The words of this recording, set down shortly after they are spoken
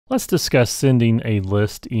Let's discuss sending a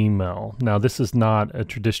list email. Now, this is not a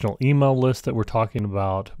traditional email list that we're talking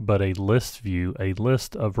about, but a list view, a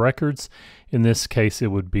list of records. In this case, it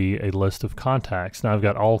would be a list of contacts. Now, I've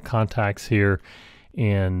got all contacts here,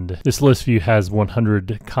 and this list view has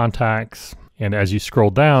 100 contacts. And as you scroll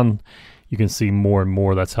down, you can see more and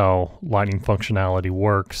more. That's how Lightning functionality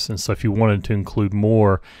works. And so if you wanted to include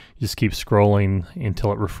more, you just keep scrolling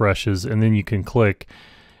until it refreshes, and then you can click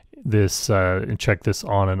this and check this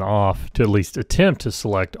on and off to at least attempt to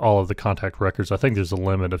select all of the contact records. I think there's a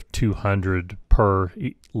limit of 200 per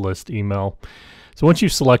list email. So once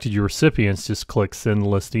you've selected your recipients, just click send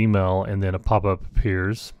list email, and then a pop-up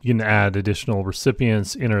appears. You can add additional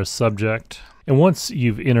recipients, enter a subject. And once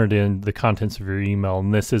you've entered in the contents of your email,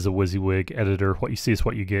 and this is a WYSIWYG editor, what you see is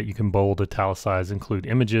what you get. You can bold, italicize, include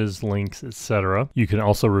images, links, etc. You can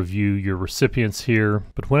also review your recipients here,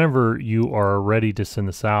 but whenever you are ready to send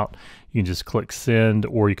this out, you can just click send,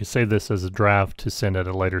 or you can save this as a draft to send at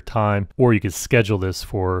a later time, or you can schedule this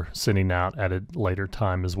for sending out at a later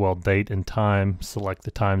time as well. Date and time, select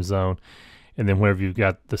the time zone. And then whenever you've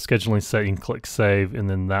got the scheduling set, you can click save, and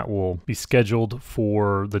then that will be scheduled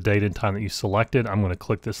for the date and time that you selected. I'm going to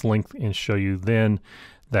click this link and show you then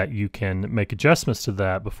that you can make adjustments to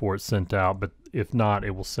that before it's sent out, but if not,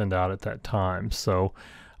 it will send out at that time. So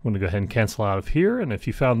I'm going to go ahead and cancel out of here. And if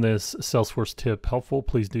you found this Salesforce tip helpful,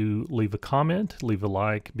 please do leave a comment, leave a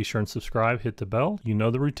like, be sure and subscribe, hit the bell. You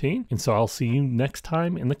know the routine. And so I'll see you next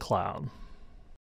time in the cloud.